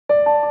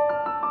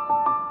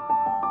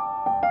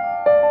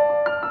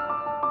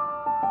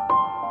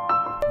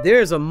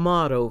There's a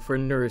motto for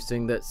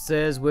nursing that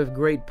says with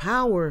great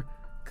power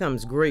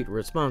comes great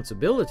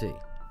responsibility.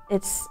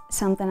 It's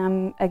something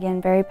I'm,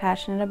 again, very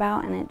passionate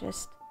about, and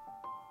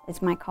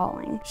it's my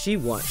calling. She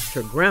watched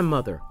her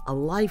grandmother, a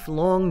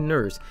lifelong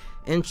nurse,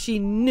 and she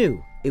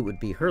knew it would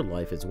be her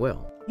life as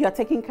well. You're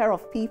taking care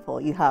of people.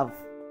 You have,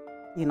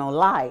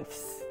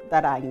 lives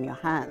that are in your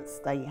hands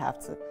that you have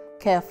to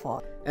care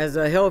for. As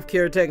a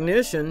healthcare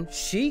technician,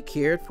 she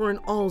cared for an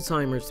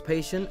Alzheimer's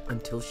patient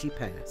until she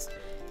passed.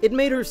 It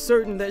made her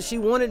certain that she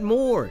wanted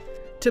more,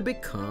 to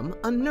become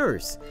a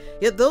nurse.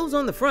 Yet those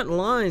on the front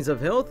lines of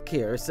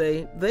healthcare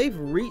say they've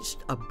reached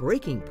a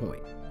breaking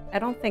point. I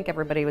don't think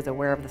everybody was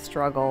aware of the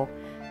struggle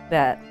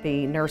that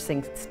the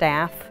nursing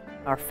staff,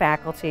 our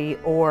faculty,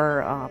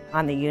 or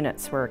on the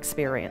units were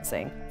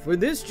experiencing. For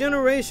this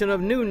generation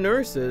of new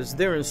nurses,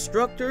 their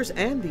instructors,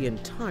 and the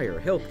entire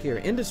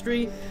healthcare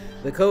industry,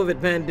 the COVID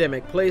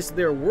pandemic placed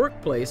their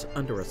workplace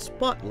under a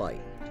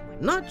spotlight.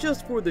 Not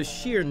just for the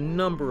sheer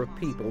number of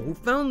people who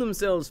found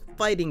themselves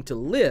fighting to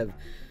live,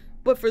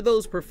 but for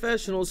those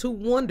professionals who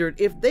wondered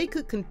if they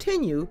could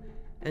continue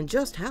and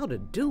just how to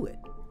do it.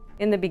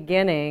 In the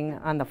beginning,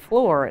 on the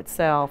floor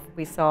itself,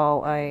 we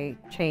saw a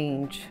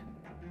change.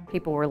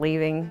 People were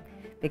leaving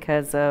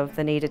because of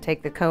the need to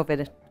take the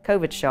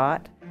COVID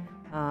shot.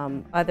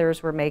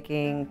 Others were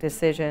making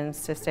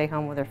decisions to stay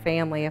home with their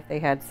family if they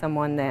had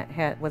someone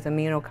that was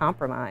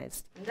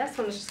immunocompromised. This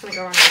one's just going to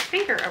go on my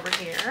finger over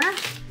here.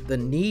 The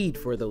need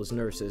for those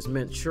nurses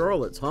meant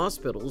Charlotte's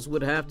hospitals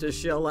would have to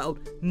shell out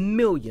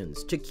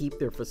millions to keep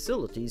their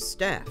facilities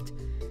staffed.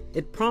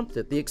 It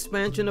prompted the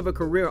expansion of a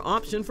career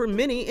option for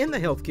many in the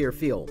healthcare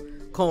field,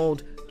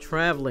 called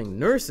traveling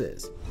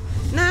nurses.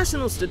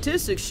 National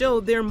statistics show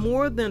there are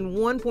more than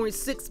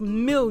 1.6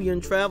 million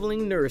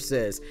traveling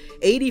nurses.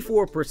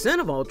 84%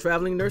 of all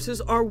traveling nurses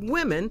are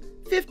women,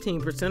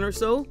 15% or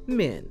so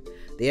men.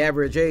 The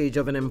average age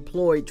of an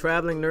employed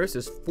traveling nurse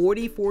is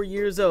 44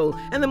 years old,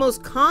 and the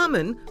most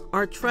common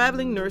are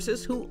traveling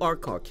nurses who are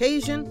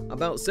Caucasian,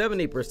 about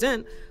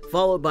 70%,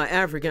 followed by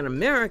African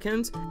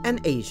Americans and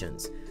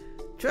Asians.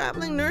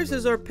 Traveling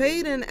nurses are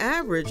paid an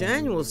average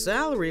annual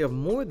salary of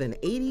more than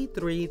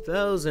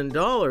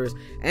 $83,000,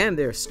 and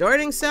their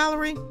starting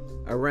salary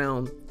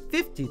around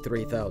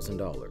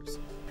 $53,000.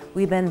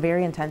 We've been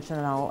very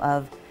intentional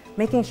of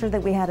making sure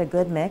that we had a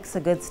good mix, a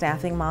good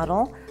staffing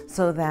model,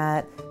 so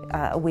that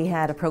we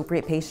had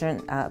appropriate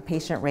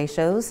patient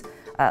ratios,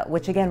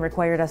 which again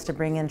required us to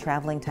bring in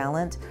traveling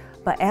talent,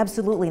 but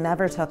absolutely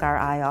never took our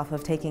eye off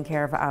of taking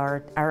care of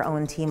our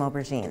own team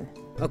aubergine.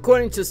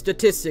 According to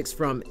statistics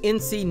from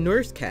NC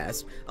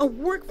Nursecast, a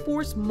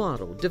workforce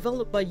model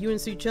developed by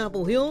UNC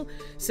Chapel Hill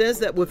says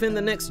that within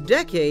the next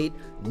decade,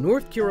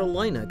 North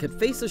Carolina could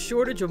face a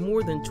shortage of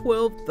more than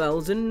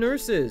 12,000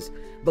 nurses.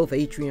 Both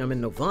Atrium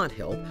and Novant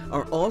Health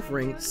are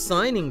offering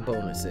signing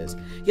bonuses,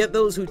 yet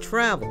those who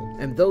travel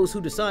and those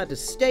who decide to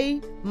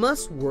stay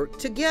must work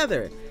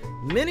together,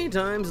 many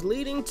times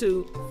leading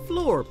to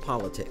floor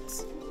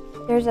politics.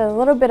 There's a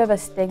little bit of a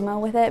stigma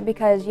with it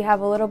because you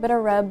have a little bit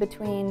of rub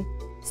between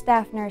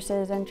staff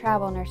nurses and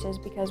travel nurses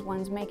because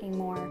one's making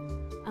more.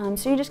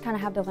 So you just kind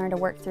of have to learn to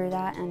work through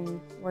that and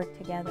work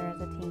together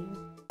as a team.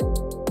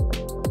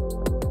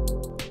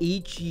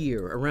 Each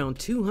year, around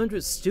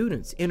 200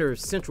 students enter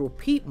Central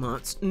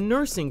Piedmont's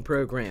nursing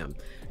program.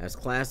 As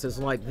classes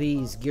like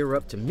these gear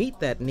up to meet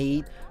that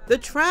need, the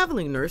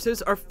traveling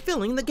nurses are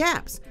filling the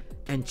gaps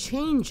and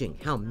changing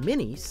how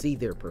many see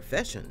their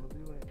profession.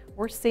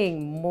 We're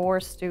seeing more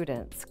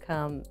students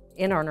come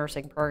in our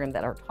nursing program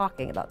that are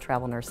talking about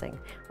travel nursing,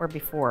 where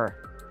before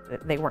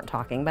they weren't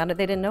talking about it,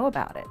 they didn't know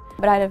about it.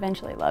 But I'd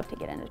eventually love to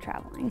get into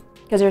traveling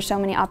because there's so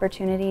many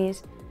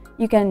opportunities.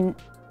 You can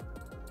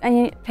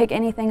pick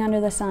anything under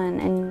the sun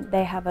and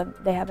they have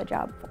a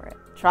job for it.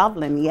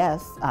 Traveling,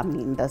 yes. I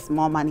mean, there's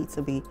more money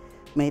to be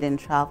made in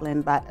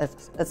traveling, but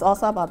it's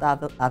also about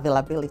the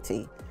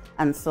availability.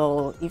 And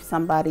so if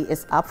somebody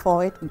is up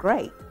for it,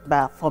 great.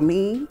 But for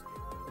me,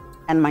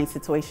 and my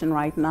situation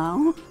right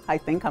now, I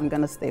think I'm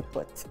gonna stay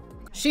put.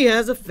 She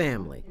has a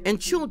family and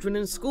children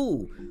in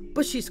school,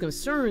 but she's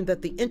concerned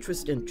that the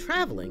interest in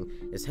traveling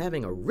is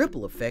having a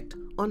ripple effect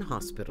on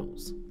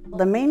hospitals.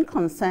 The main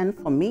concern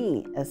for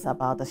me is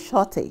about the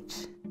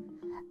shortage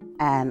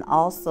and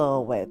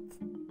also with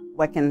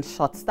working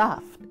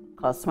short-staffed,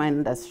 because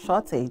when there's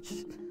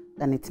shortage,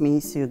 then it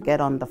means you get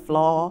on the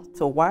floor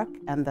to work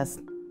and there's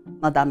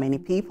not that many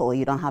people,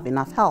 you don't have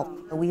enough help.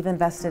 We've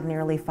invested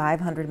nearly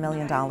 $500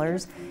 million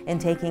in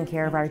taking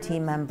care of our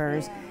team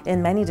members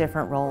in many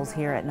different roles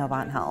here at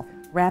Novant Health.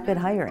 Rapid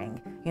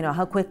hiring,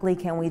 how quickly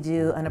can we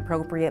do an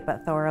appropriate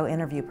but thorough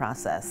interview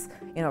process?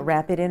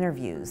 Rapid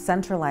interviews,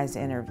 centralized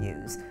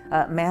interviews,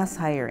 mass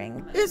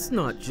hiring. It's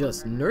not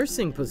just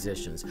nursing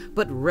positions,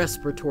 but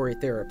respiratory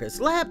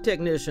therapists, lab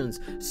technicians,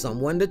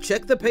 someone to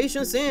check the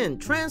patients in,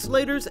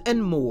 translators,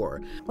 and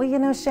more.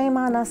 Well, shame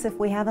on us if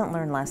we haven't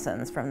learned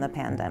lessons from the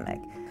pandemic.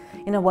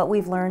 You know, what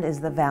we've learned is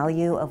the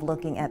value of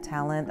looking at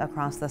talent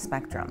across the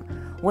spectrum.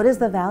 What is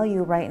the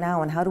value right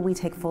now, and how do we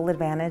take full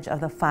advantage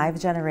of the 5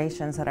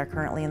 generations that are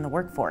currently in the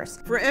workforce?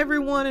 For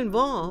everyone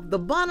involved, the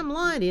bottom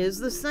line is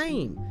the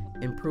same: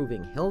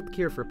 improving health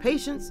care for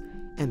patients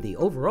and the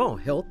overall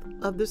health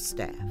of the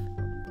staff.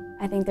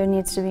 I think there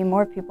needs to be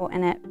more people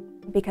in it,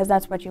 because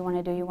that's what you want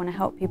to do. You want to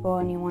help people,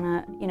 and you want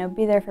to,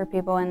 be there for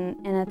people in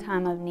a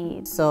time of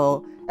need.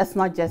 So it's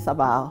not just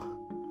about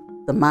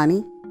the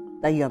money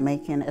that you're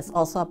making, it's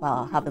also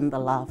about having the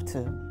love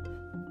to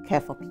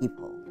care for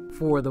people.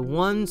 For the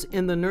ones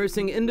in the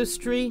nursing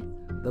industry,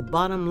 the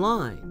bottom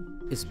line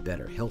is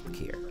better health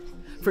care.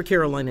 For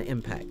Carolina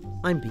Impact,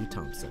 I'm B.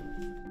 Thompson.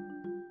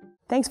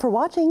 Thanks for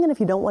watching, and if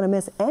you don't want to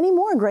miss any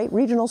more great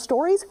regional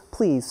stories,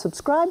 please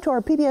subscribe to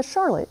our PBS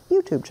Charlotte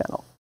YouTube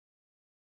channel.